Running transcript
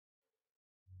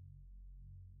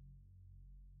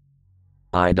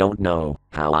I don't know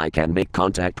how I can make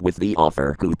contact with the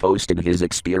author who posted his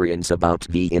experience about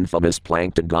the infamous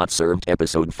Plankton got served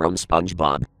episode from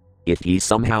SpongeBob. If he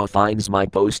somehow finds my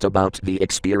post about the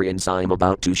experience I'm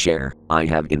about to share, I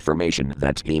have information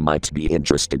that he might be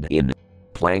interested in.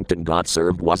 Plankton got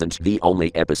served wasn't the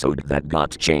only episode that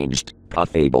got changed.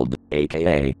 Puffabled,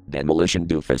 aka Demolition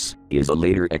Doofus, is a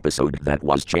later episode that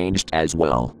was changed as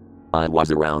well. I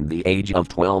was around the age of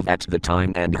 12 at the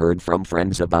time and heard from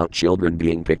friends about children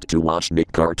being picked to watch Nick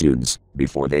cartoons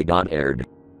before they got aired.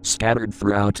 Scattered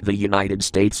throughout the United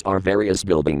States are various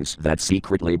buildings that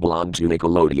secretly belong to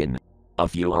Nickelodeon. A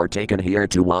few are taken here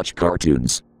to watch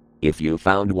cartoons. If you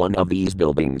found one of these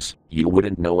buildings, you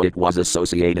wouldn't know it was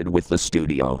associated with the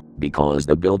studio, because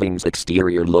the building's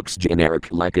exterior looks generic,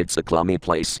 like it's a crummy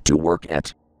place to work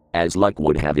at. As luck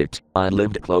would have it, I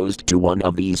lived close to one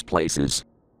of these places.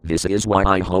 This is why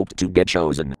I hoped to get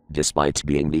chosen, despite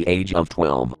being the age of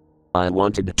 12. I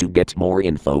wanted to get more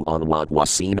info on what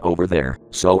was seen over there,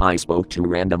 so I spoke to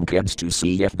random kids to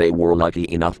see if they were lucky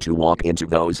enough to walk into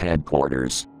those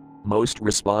headquarters. Most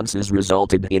responses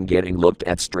resulted in getting looked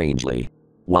at strangely.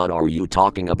 What are you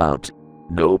talking about?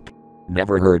 Nope.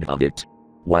 Never heard of it.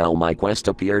 While my quest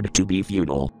appeared to be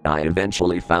futile, I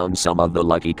eventually found some of the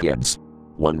lucky kids.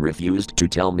 One refused to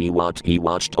tell me what he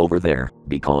watched over there,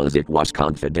 because it was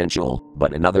confidential,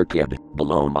 but another kid,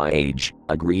 below my age,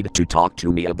 agreed to talk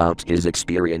to me about his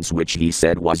experience, which he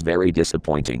said was very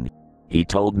disappointing. He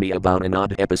told me about an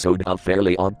odd episode of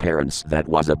Fairly Odd Parents that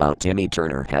was about Timmy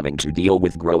Turner having to deal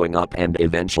with growing up and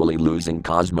eventually losing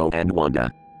Cosmo and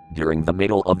Wanda. During the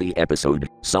middle of the episode,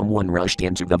 someone rushed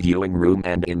into the viewing room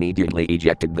and immediately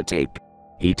ejected the tape.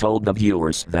 He told the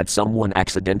viewers that someone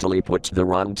accidentally put the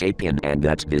wrong tape in and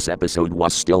that this episode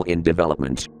was still in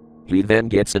development. He then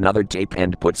gets another tape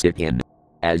and puts it in.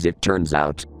 As it turns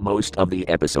out, most of the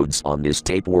episodes on this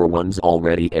tape were ones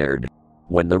already aired.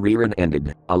 When the rerun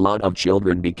ended, a lot of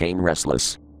children became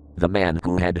restless. The man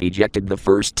who had ejected the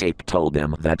first tape told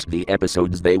them that the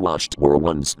episodes they watched were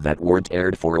ones that weren't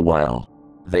aired for a while.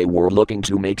 They were looking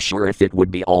to make sure if it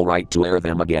would be alright to air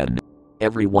them again.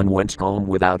 Everyone went home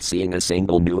without seeing a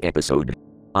single new episode.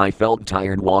 I felt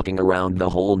tired walking around the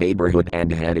whole neighborhood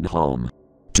and headed home.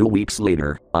 2 weeks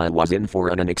later, I was in for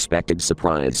an unexpected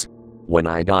surprise. When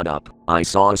I got up, I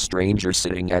saw a stranger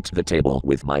sitting at the table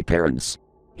with my parents.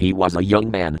 He was a young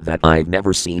man that I've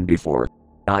never seen before.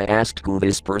 I asked who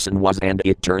this person was and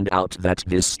it turned out that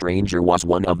this stranger was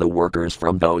one of the workers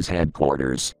from those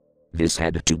headquarters. This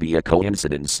had to be a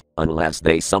coincidence, unless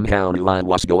they somehow knew I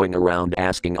was going around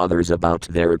asking others about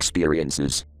their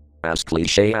experiences. As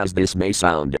cliche as this may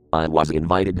sound, I was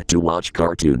invited to watch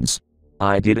cartoons.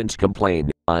 I didn't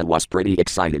complain, I was pretty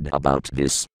excited about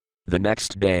this. The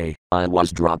next day, I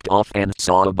was dropped off and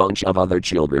saw a bunch of other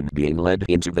children being led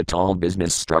into the tall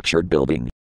business structured building.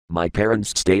 My parents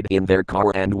stayed in their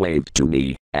car and waved to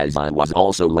me, as I was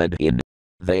also led in.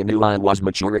 They knew I was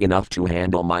mature enough to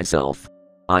handle myself.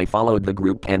 I followed the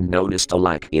group and noticed a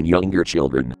lack in younger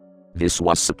children. This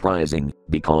was surprising,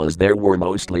 because there were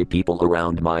mostly people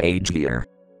around my age here.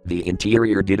 The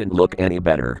interior didn't look any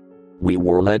better. We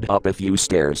were led up a few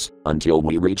stairs, until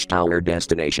we reached our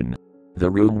destination. The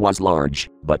room was large,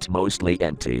 but mostly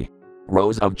empty.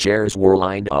 Rows of chairs were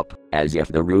lined up, as if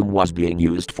the room was being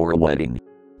used for a wedding.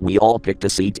 We all picked a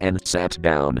seat and sat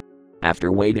down.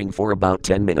 After waiting for about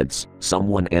 10 minutes,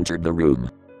 someone entered the room.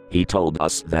 He told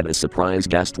us that a surprise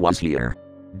guest was here.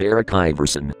 Derek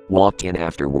Iverson walked in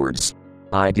afterwards.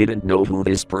 I didn't know who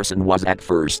this person was at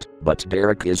first, but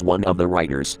Derek is one of the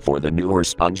writers for the newer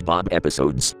SpongeBob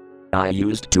episodes. I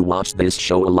used to watch this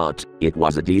show a lot. It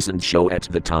was a decent show at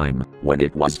the time, when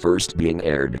it was first being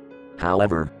aired.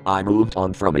 However, I moved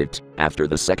on from it after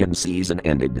the second season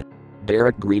ended.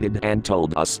 Derek greeted and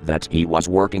told us that he was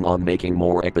working on making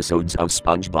more episodes of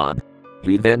SpongeBob.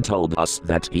 He then told us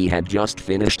that he had just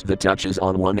finished the touches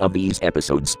on one of these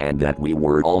episodes and that we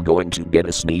were all going to get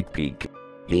a sneak peek.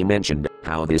 He mentioned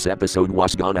how this episode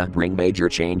was gonna bring major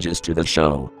changes to the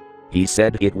show. He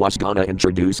said it was gonna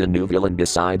introduce a new villain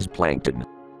besides Plankton.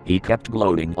 He kept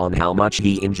gloating on how much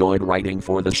he enjoyed writing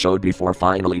for the show before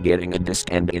finally getting a disc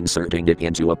and inserting it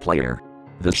into a player.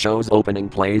 The show's opening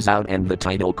plays out and the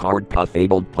title card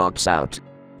Puffabled pops out.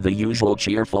 The usual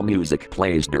cheerful music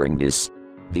plays during this.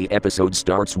 The episode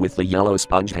starts with the yellow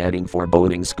sponge heading for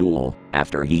boating school,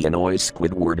 after he annoys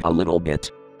Squidward a little bit.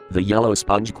 The yellow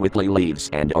sponge quickly leaves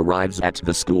and arrives at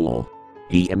the school.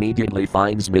 He immediately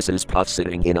finds Mrs. Puff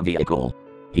sitting in a vehicle.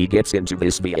 He gets into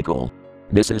this vehicle.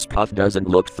 Mrs. Puff doesn't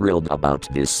look thrilled about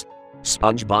this.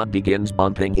 SpongeBob begins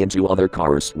bumping into other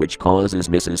cars, which causes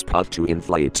Mrs. Puff to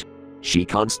inflate. She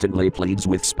constantly pleads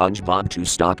with SpongeBob to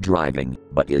stop driving,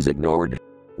 but is ignored.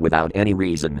 Without any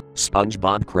reason,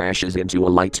 SpongeBob crashes into a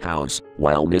lighthouse,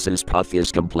 while Mrs. Puff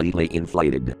is completely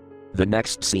inflated. The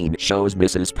next scene shows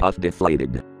Mrs. Puff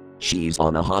deflated. She's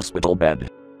on a hospital bed.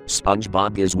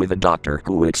 SpongeBob is with a doctor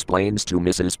who explains to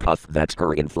Mrs. Puff that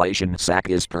her inflation sac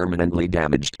is permanently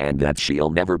damaged and that she'll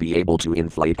never be able to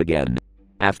inflate again.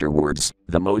 Afterwards,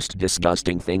 the most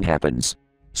disgusting thing happens.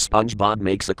 SpongeBob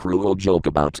makes a cruel joke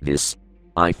about this.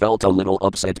 I felt a little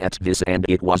upset at this, and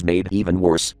it was made even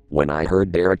worse when I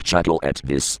heard Derek chuckle at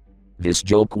this. This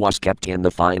joke was kept in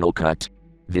the final cut.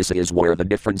 This is where the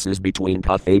differences between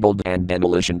Puffabled and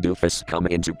Demolition Doofus come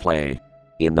into play.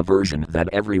 In the version that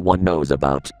everyone knows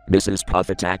about, Mrs. Puff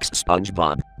attacks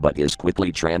SpongeBob, but is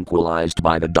quickly tranquilized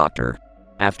by the doctor.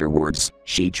 Afterwards,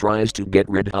 she tries to get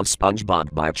rid of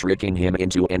SpongeBob by tricking him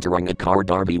into entering a car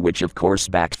derby, which of course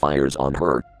backfires on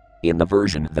her. In the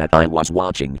version that I was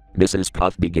watching, Mrs.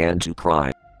 Puff began to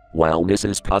cry. While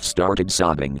Mrs. Puff started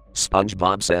sobbing,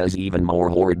 SpongeBob says even more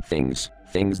horrid things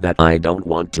that I don't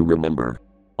want to remember.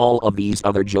 All of these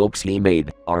other jokes he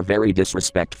made are very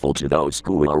disrespectful to those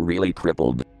who are really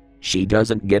crippled. She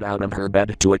doesn't get out of her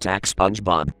bed to attack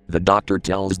SpongeBob. The doctor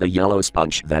tells the yellow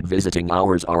sponge that visiting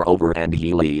hours are over and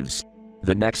he leaves.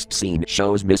 The next scene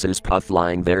shows Mrs. Puff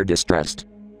lying there distressed.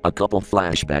 A couple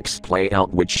flashbacks play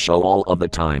out which show all of the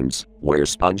times where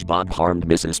SpongeBob harmed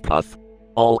Mrs. Puff.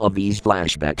 All of these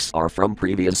flashbacks are from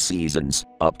previous seasons,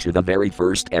 up to the very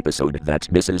first episode that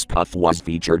Mrs. Puff was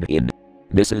featured in.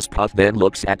 Mrs. Puff then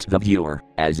looks at the viewer,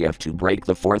 as if to break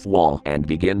the fourth wall, and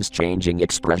begins changing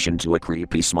expression to a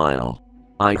creepy smile.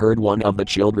 I heard one of the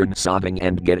children sobbing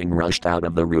and getting rushed out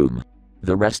of the room.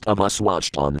 The rest of us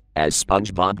watched on, as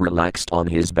SpongeBob relaxed on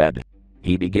his bed.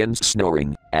 He begins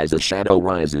snoring, as a shadow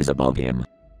rises above him.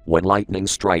 When lightning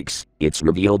strikes, it's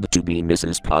revealed to be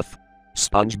Mrs. Puff.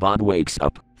 SpongeBob wakes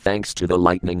up, thanks to the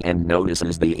lightning, and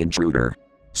notices the intruder.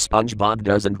 SpongeBob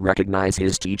doesn't recognize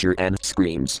his teacher and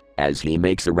screams, as he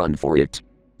makes a run for it.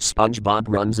 SpongeBob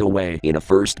runs away in a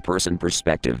first-person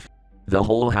perspective. The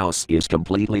whole house is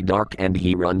completely dark and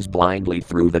he runs blindly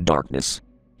through the darkness.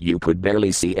 You could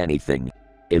barely see anything.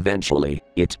 Eventually,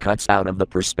 it cuts out of the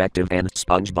perspective and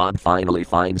SpongeBob finally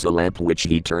finds a lamp which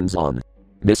he turns on.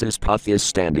 Mrs. Puff is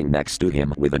standing next to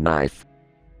him with a knife.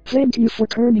 Thank you for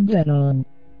turning that on.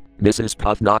 Mrs.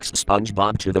 Puff knocks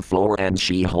SpongeBob to the floor and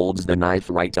she holds the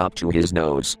knife right up to his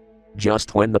nose.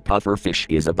 Just when the pufferfish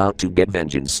is about to get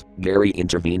vengeance, Gary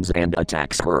intervenes and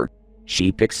attacks her.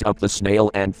 She picks up the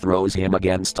snail and throws him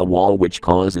against a wall, which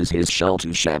causes his shell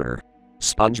to shatter.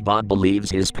 SpongeBob believes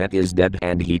his pet is dead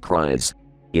and he cries.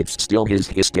 It's still his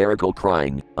hysterical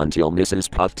crying, until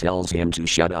Mrs. Puff tells him to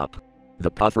shut up.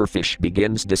 The pufferfish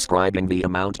begins describing the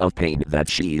amount of pain that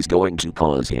she's going to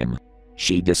cause him.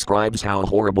 She describes how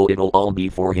horrible it'll all be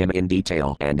for him in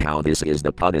detail and how this is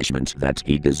the punishment that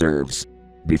he deserves.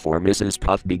 Before Mrs.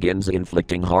 Puff begins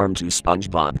inflicting harm to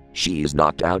SpongeBob, she is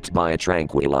knocked out by a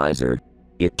tranquilizer.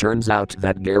 It turns out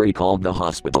that Gary called the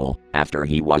hospital after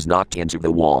he was knocked into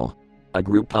the wall. A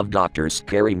group of doctors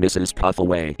carry Mrs. Puff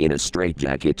away in a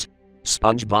straitjacket.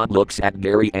 SpongeBob looks at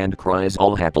Gary and cries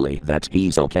all happily that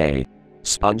he's okay.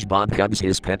 SpongeBob hugs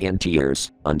his pet in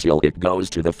tears until it goes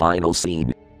to the final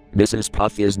scene. Mrs.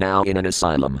 Puff is now in an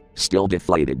asylum, still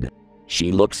deflated.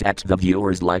 She looks at the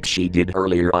viewers like she did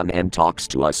earlier on and talks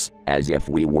to us, as if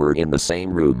we were in the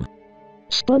same room.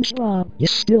 SpongeBob is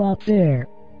still out there.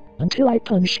 Until I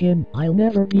punish him, I'll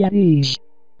never be at ease.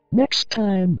 Next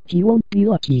time, he won't be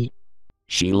lucky.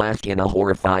 She laughed in a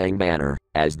horrifying manner,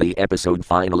 as the episode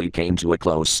finally came to a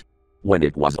close. When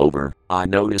it was over, I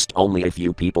noticed only a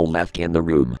few people left in the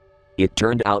room. It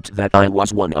turned out that I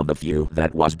was one of the few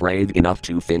that was brave enough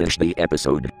to finish the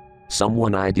episode.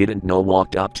 Someone I didn't know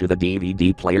walked up to the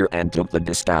DVD player and took the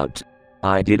disc out.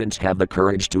 I didn't have the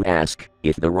courage to ask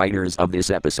if the writers of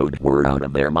this episode were out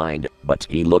of their mind, but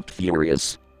he looked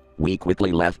furious. We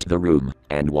quickly left the room,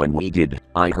 and when we did,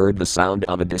 I heard the sound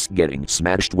of a disc getting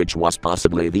smashed, which was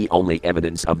possibly the only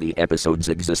evidence of the episode's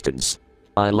existence.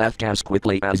 I left as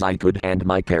quickly as I could, and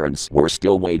my parents were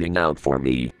still waiting out for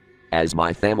me. As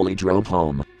my family drove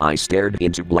home, I stared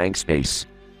into blank space.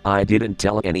 I didn't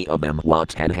tell any of them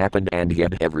what had happened and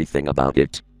hid everything about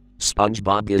it.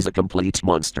 SpongeBob is a complete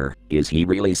monster. Is he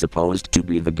really supposed to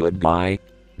be the good guy?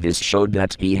 This showed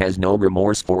that he has no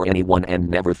remorse for anyone and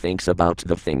never thinks about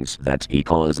the things that he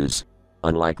causes.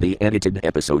 Unlike the edited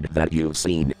episode that you've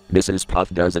seen, Mrs. Puff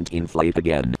doesn't inflate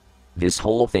again. This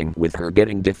whole thing with her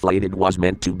getting deflated was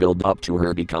meant to build up to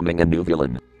her becoming a new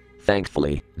villain.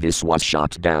 Thankfully, this was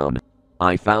shot down.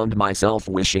 I found myself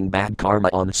wishing bad karma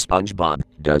on SpongeBob.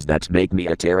 Does that make me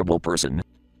a terrible person?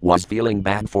 Was feeling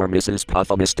bad for Mrs.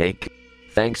 Puffa mistake?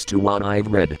 Thanks to what I've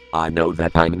read, I know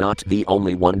that I'm not the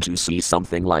only one to see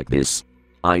something like this.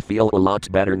 I feel a lot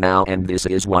better now, and this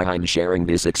is why I'm sharing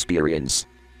this experience.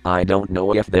 I don't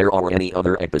know if there are any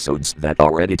other episodes that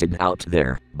are edited out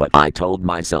there, but I told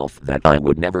myself that I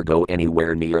would never go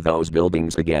anywhere near those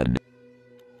buildings again.